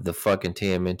about the fucking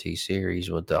TMNT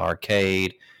series with the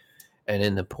arcade and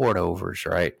then the port overs,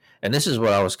 right? And this is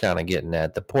what I was kind of getting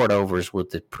at. The port overs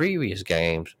with the previous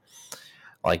games,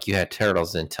 like you had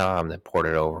Turtles in Time that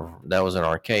ported over. That was an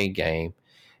arcade game,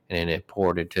 and then it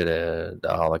ported to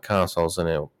all the consoles, and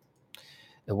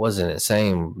it wasn't the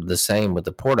same with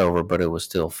the port over, but it was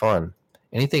still fun.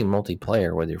 Anything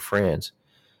multiplayer with your friends,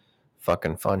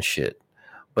 fucking fun shit.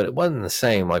 But it wasn't the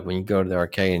same like when you go to the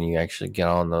arcade and you actually get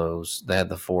on those. They had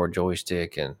the 4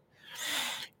 joystick and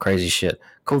crazy shit.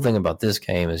 Cool thing about this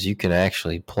game is you can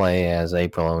actually play as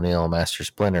April O'Neil, Master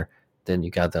Splinter. Then you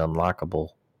got the unlockable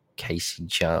Casey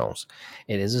Jones.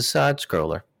 It is a side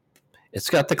scroller. It's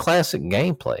got the classic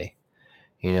gameplay.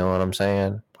 You know what I'm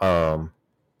saying? Of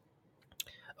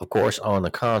course, on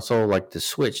the console, like the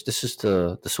Switch, this is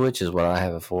the Switch is what I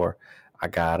have it for. I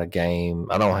got a game.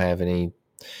 I don't have any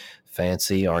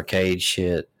fancy arcade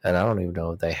shit, and I don't even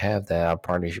know if they have that. I'm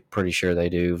pretty sure they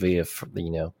do via,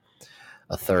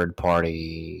 a third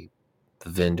party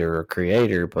vendor or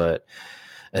creator. But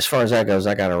as far as that goes,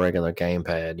 I got a regular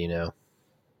gamepad,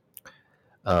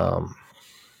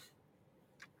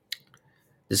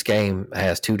 This game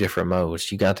has 2 different modes.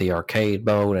 You got the arcade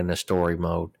mode and the story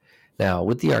mode. Now,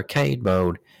 with the arcade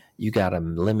mode, you got a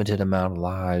limited amount of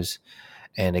lives,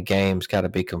 and the game's got to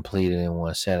be completed in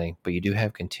one setting. But you do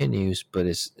have continues, but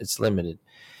it's limited.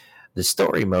 The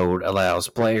story mode allows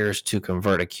players to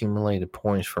convert accumulated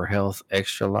points for health,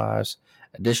 extra lives,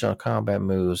 additional combat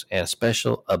moves, and a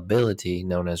special ability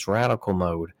known as Radical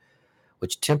Mode,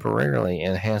 which temporarily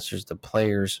enhances the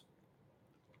player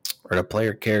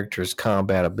character's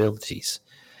combat abilities.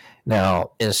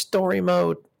 Now, in story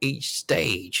mode, each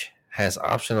stage has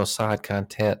optional side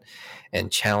content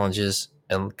and challenges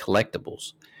and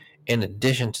collectibles. In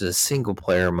addition to the single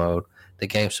player mode, the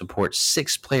game supports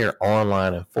 6-player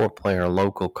online and 4-player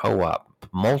local co-op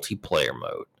multiplayer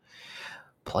mode.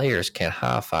 Players can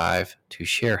high-five to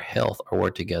share health or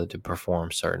work together to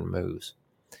perform certain moves.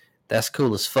 That's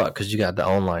cool as fuck because you got the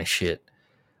online shit.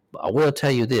 But I will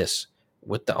tell you this.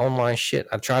 With the online shit,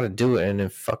 I tried to do it and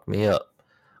it fucked me up.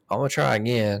 I'm going to try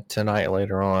again tonight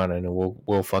later on, and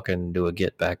we'll fucking do a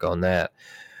get back on that.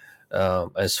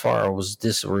 As far as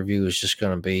this review is just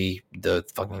going to be the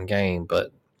fucking game,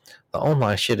 but the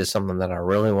online shit is something that I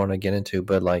really want to get into,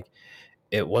 but like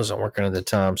it wasn't working at the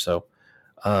time. So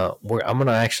I'm going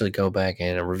to actually go back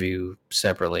and review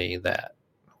separately that.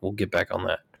 We'll get back on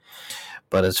that.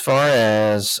 But as far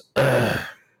as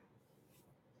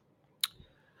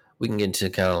we can get into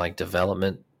kind of like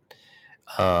development,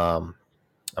 I'm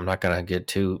not going to get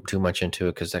too much into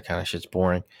it because that kind of shit's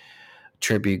boring.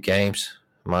 Tribute Games,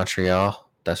 Montreal.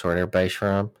 That's where they're based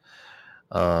from.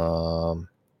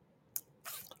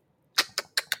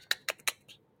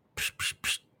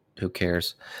 Who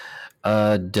cares?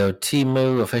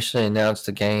 Dotemu officially announced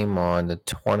the game on the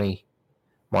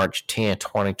March 10,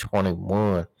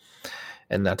 2021.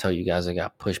 And I tell you guys, it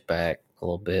got pushed back a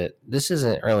little bit. This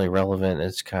isn't really relevant.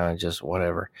 It's kind of just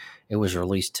whatever. It was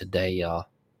released today, y'all.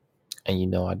 And you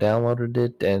know, I downloaded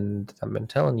it and I've been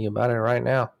telling you about it right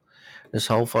now. This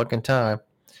whole fucking time.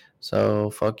 So,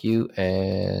 fuck you.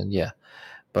 And yeah.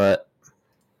 But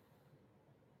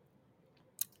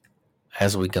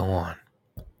as we go on.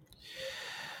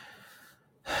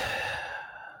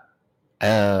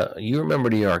 You remember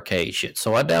the arcade shit.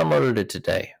 So I downloaded it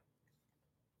today.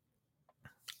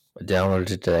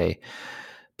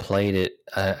 Played it,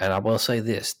 and I will say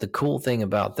this: the cool thing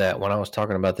about that, when I was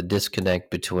talking about the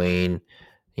disconnect between,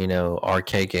 you know,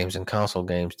 arcade games and console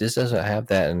games, this doesn't have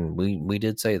that, and we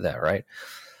did say that, right?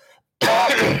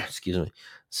 Excuse me.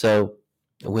 So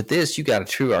with this, you got a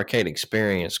true arcade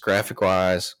experience, graphic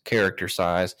wise, character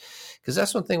size, because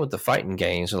that's one thing with the fighting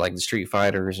games, like the Street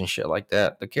Fighters and shit like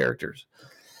that. The characters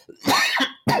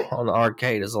on the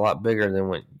arcade is a lot bigger than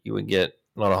what you would get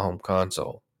on a home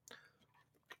console.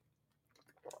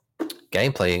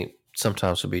 Gameplay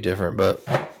sometimes would be different, but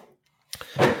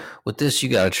with this, you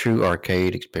got a true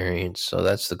arcade experience, so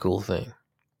that's the cool thing.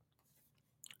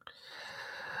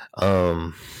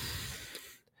 And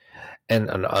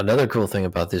another cool thing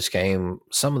about this game,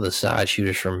 some of the side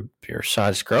shooters from your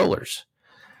side scrollers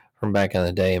from back in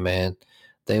the day, man,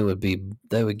 they would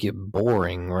get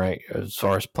boring, right, as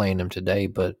far as playing them today.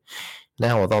 But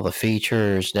now with all the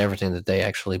features and everything that they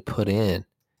actually put in,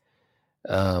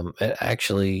 it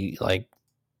actually, like,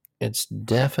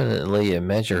 it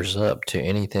measures up to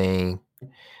anything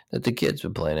that the kids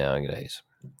would play nowadays.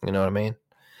 You know what I mean?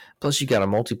 Plus, you got a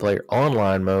multiplayer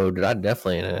online mode that I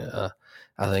definitely,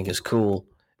 I think is cool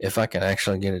if I can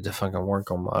actually get it to fucking work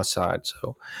on my side.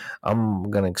 So I'm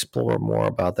going to explore more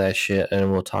about that shit,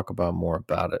 and we'll talk about more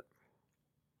about it.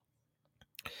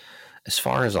 As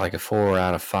far as like a 4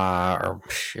 out of 5 or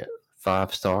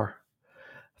 5-star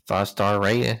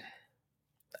rating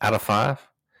out of 5,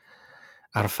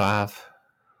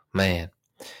 man,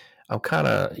 I'm kind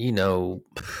of, you know,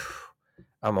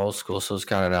 I'm old school, so it's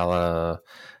kind of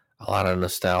a lot of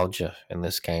nostalgia in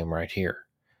this game right here.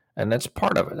 And that's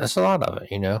part of it. That's a lot of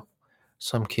it, you know.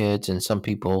 Some kids and some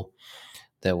people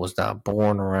that was not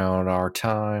born around our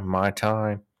time, my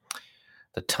time,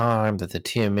 the time that the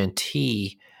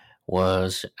TMNT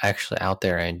was actually out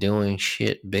there and doing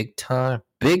shit big time.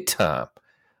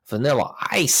 Vanilla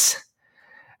Ice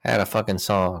had a fucking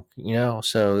song, you know,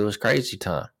 so it was crazy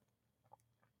time.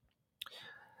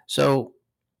 So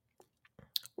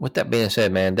with that being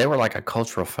said, man, they were like a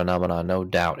cultural phenomenon, no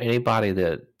doubt. Anybody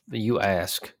that you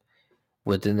ask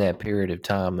within that period of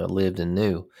time that lived and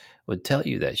knew would tell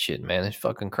you that shit, man. It's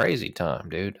fucking crazy time,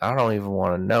 dude. I don't even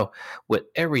want to know with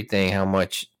everything how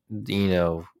much, you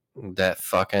know, that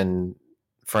fucking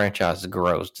franchise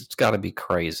grows. It's got to be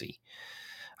crazy.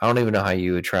 I don't even know how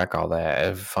you would track all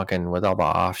that, fucking with all the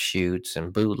offshoots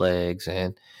and bootlegs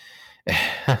and,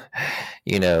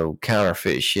 you know,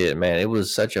 counterfeit shit, man. It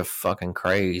was such a fucking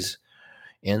craze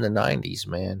in the 90s,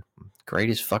 man.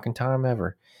 Greatest fucking time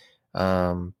ever.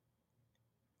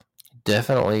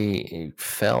 Definitely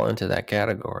fell into that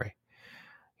category,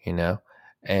 you know.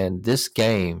 And this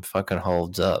game fucking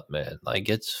holds up, man. Like,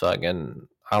 it's fucking,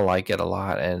 I like it a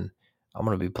lot, and I'm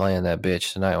gonna be playing that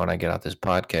bitch tonight when I get out this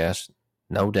podcast,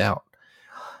 no doubt.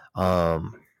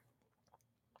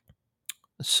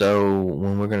 So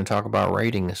when we're gonna talk about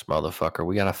rating this motherfucker,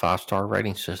 we got a 5-star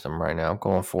rating system right now. I'm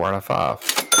going 4 out of 5.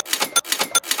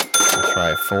 That's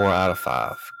right, 4 out of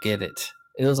 5. Get it?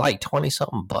 It was like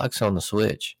 20-something bucks on the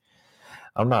Switch.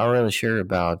 I'm not really sure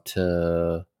about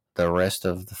the rest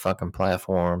of the fucking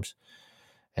platforms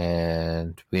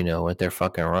and, you know, what they're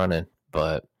fucking running,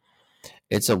 but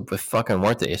it's fucking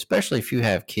worth it, especially if you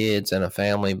have kids and a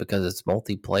family, because it's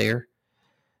multiplayer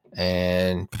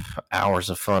and hours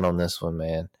of fun on this one,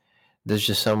 man. There's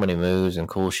just so many moves and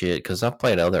cool shit, because I've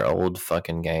played other old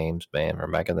fucking games, man,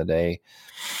 from back in the day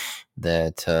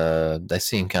that they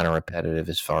seem kind of repetitive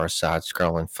as far as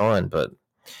side-scrolling fun, but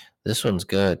this one's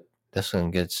good. This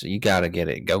one gets, you got to get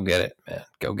it. Go get it, man.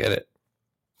 Go get it.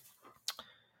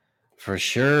 For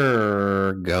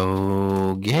sure.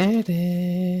 Go get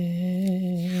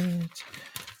it.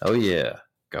 Oh, yeah.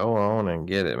 Go on and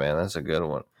get it, man. That's a good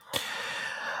one.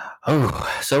 Oh,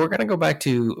 so we're going to go back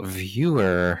to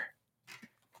viewer.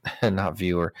 Not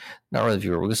really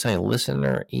viewer. We're just saying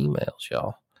listener emails,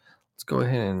 y'all. Let's go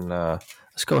ahead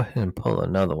and pull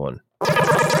another one.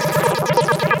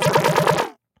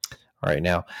 All right,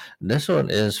 now, this one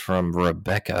is from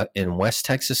Rebecca in West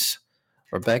Texas.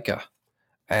 Rebecca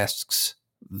asks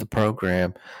the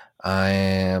program, I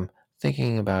am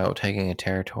thinking about taking a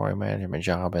territory management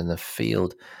job in the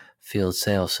field field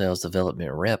sales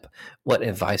development rep. What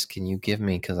advice can you give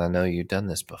me? Because I know you've done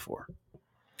this before.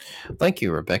 Thank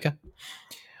you, Rebecca.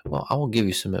 Well, I will give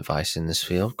you some advice in this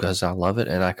field because I love it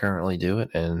and I currently do it.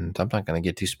 And I'm not going to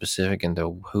get too specific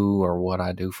into who or what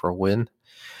I do for a win.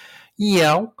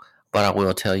 Yeah, but I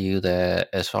will tell you that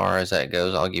as far as that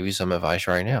goes, I'll give you some advice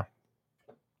right now.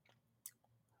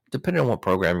 Depending on what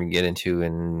program you get into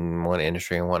in one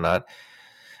industry and whatnot,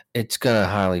 it's going to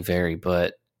highly vary,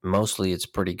 but mostly it's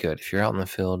pretty good. If you're out in the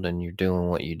field and you're doing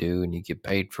what you do and you get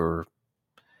paid for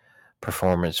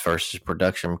performance versus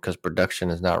production, because production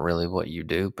is not really what you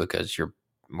do because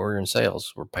we're in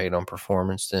sales. We're paid on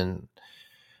performance. Then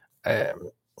it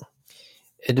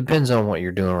depends on what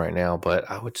you're doing right now, but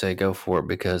I would say go for it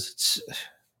because it's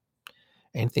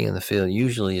anything in the field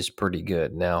usually is pretty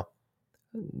good. Now,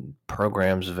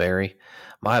 programs vary.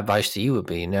 My advice to you would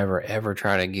be never ever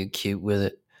try to get cute with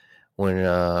it when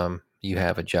you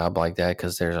have a job like that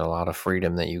because there's a lot of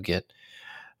freedom that you get.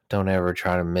 Don't ever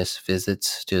try to miss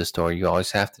visits to the store. You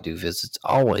always have to do visits.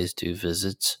 Always do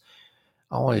visits.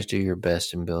 Always do your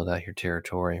best and build out your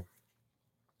territory.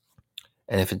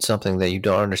 And if it's something that you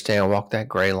don't understand, walk that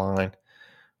gray line.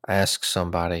 Ask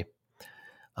somebody.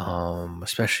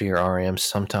 Especially your RMs.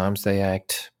 Sometimes they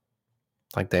act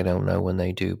like they don't know when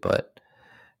they do, but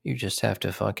you just have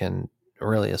to fucking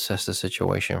really assess the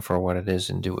situation for what it is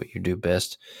and do what you do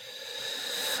best.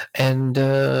 And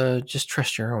just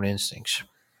trust your own instincts,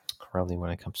 really, when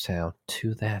it comes down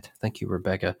to that. Thank you,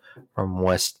 Rebecca from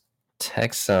West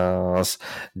Texas.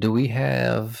 Do we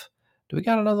got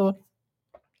another one?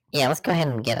 Yeah, let's go ahead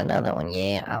and get another one.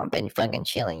 Yeah, I've been fucking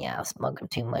chilling, y'all. Smoking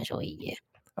too much weed. Yeah.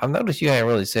 I've noticed you ain't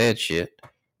really said shit.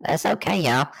 That's okay,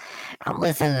 y'all. I'm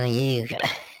listening to you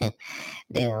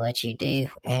doing what you do,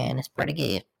 and it's pretty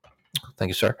good. Thank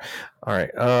you, sir. All right.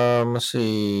 Let's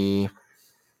see.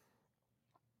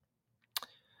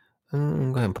 Go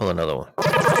ahead and pull another one.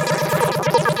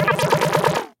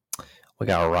 We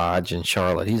got Raj in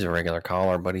Charlotte. He's a regular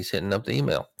caller, but he's hitting up the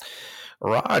email.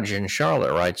 Raj in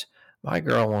Charlotte writes, my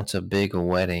girl wants a big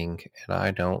wedding, and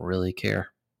I don't really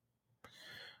care.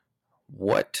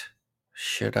 What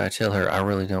should I tell her? I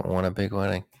really don't want a big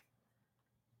wedding.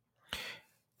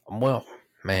 Well,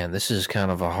 man, this is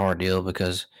kind of a hard deal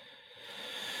because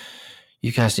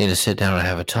you guys need to sit down and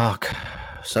have a talk.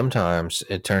 Sometimes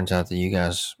it turns out that you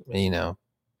guys,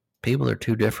 people are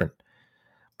too different.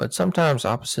 But sometimes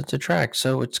opposites attract,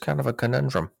 so it's kind of a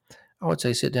conundrum. I would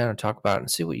say sit down and talk about it and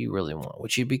see what you really want.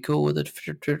 Would you be cool with a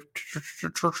trip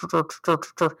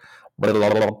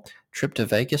to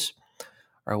Vegas?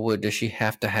 Or does she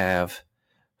have to have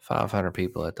 500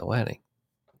 people at the wedding?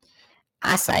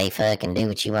 I say fucking do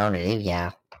what you want to do,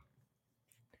 y'all.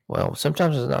 Well,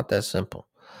 sometimes it's not that simple.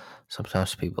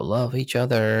 Sometimes people love each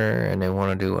other and they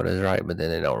want to do what is right, but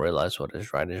then they don't realize what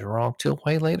is right is wrong till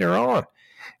way later on.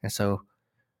 And so,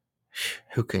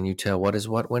 who can you tell what is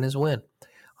what, when is when?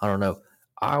 I don't know.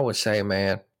 I would say,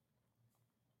 man,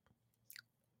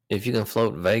 if you can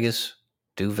float Vegas,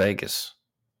 do Vegas.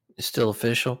 It's still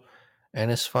official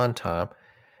and it's fun time.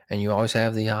 And you always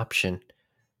have the option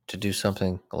to do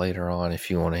something later on if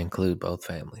you want to include both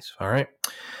families. All right.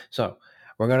 So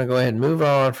we're going to go ahead and move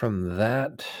on from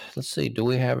that. Let's see. Do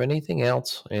we have anything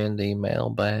else in the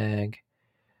mailbag?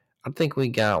 I think we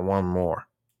got one more.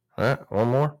 One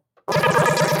more?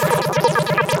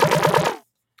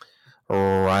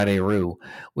 Righty-roo.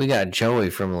 We got Joey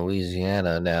from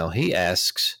Louisiana now. He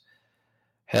asks,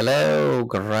 hello,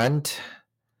 Grunt.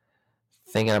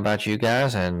 Thinking about you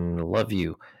guys and love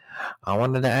you. I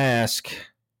wanted to ask,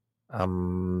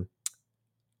 I'm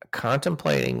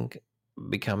contemplating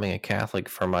becoming a Catholic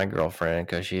for my girlfriend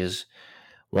because she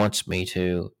wants me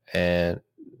to and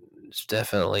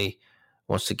definitely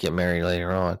wants to get married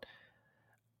later on.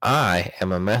 I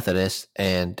am a Methodist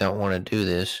and don't want to do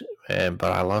this, but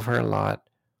I love her a lot.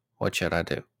 What should I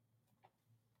do?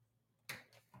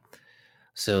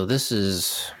 So this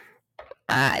is...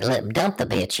 Look, dump the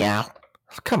bitch, y'all.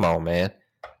 Come on, man.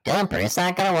 Dump her. It's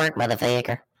not gonna work,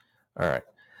 motherfucker. All right.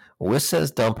 Wiss says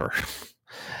dump her.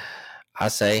 I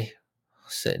say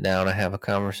sit down and have a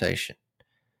conversation.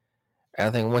 I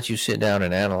think once you sit down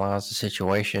and analyze the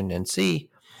situation and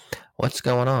see what's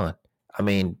going on. I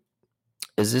mean,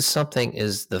 is the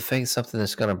faith something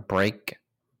that's going to break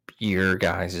your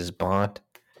guys' bond?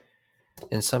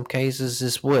 In some cases,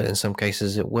 this would. In some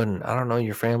cases, it wouldn't. I don't know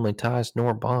your family ties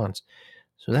nor bonds.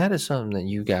 So that is something that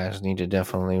you guys need to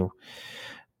definitely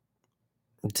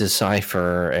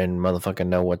decipher and motherfucking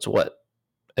know what's what.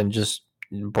 And just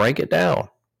break it down.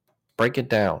 Break it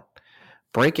down.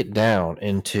 Break it down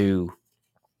into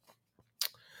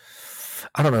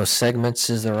I don't know, segments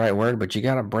is the right word, but you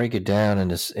got to break it down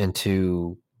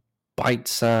into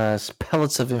bite-sized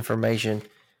pellets of information,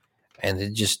 and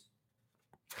it just,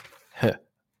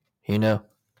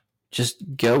 just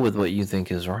go with what you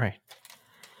think is right.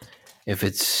 If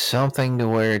it's something to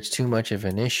where it's too much of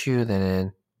an issue,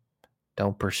 then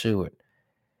don't pursue it.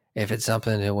 If it's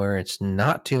something to where it's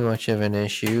not too much of an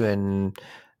issue and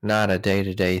not a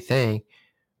day-to-day thing,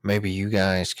 maybe you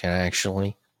guys can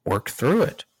actually work through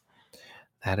it.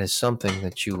 That is something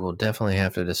that you will definitely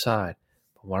have to decide.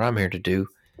 But what I'm here to do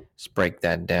is break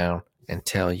that down and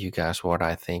tell you guys what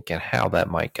I think and how that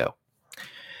might go.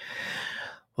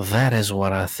 Well, that is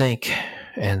what I think,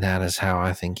 and that is how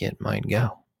I think it might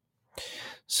go.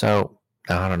 So,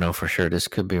 I don't know for sure. This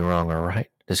could be wrong or right.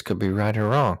 This could be right or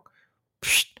wrong.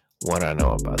 What I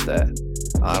know about that,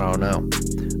 I don't know.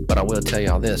 But I will tell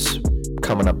y'all this,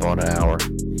 coming up on an hour,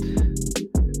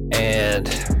 and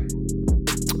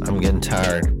I'm getting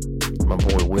tired. My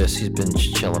boy Wiss, he's been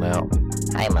chilling out.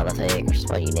 Hey, motherfuckers,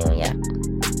 what you doing, yeah?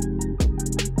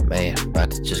 Man,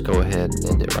 about to just go ahead and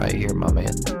end it right here, my man.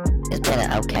 It's been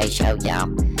an okay show, y'all.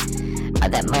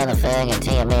 That motherfucking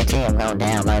TMNT, I'm gonna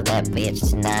download that bitch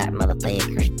tonight,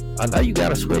 motherfuckers. I know you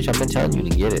got a Switch. I've been telling you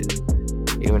to get it.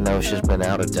 Even though it's just been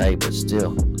out of date, but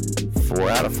still. 4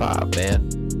 out of 5, man.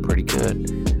 Pretty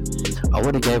good. I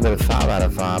would have gave it a 5 out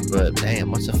of 5, but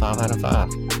damn, what's a 5 out of 5?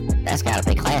 That's gotta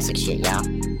be classic shit, y'all.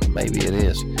 Maybe it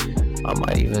is. I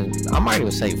might even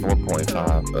say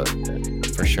 4.5, but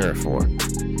for sure 4.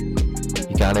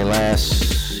 You got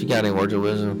any words of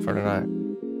wisdom for tonight?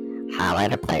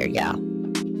 Highlighter player, y'all.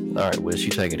 All right, Wiz,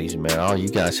 you take it easy, man. All you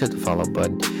guys, hit the follow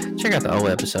button. Check out the old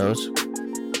episodes.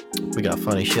 We got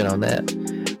funny shit on that.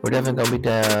 We're definitely going to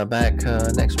be back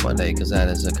next Monday, because that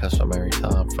is a customary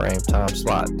time frame, time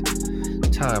slot,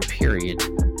 time period.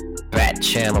 Bat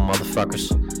channel,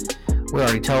 motherfuckers. We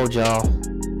already told y'all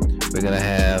we're going to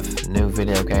have new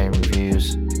video game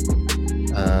reviews,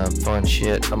 fun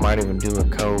shit. I might even do a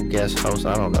co-guest host.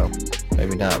 I don't know.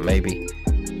 Maybe not. Maybe.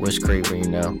 Wiz Creeper,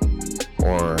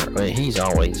 Or, I mean, he's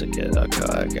always a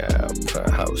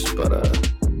host, but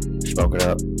smoke it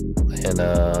up.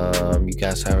 And you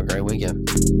guys have a great weekend.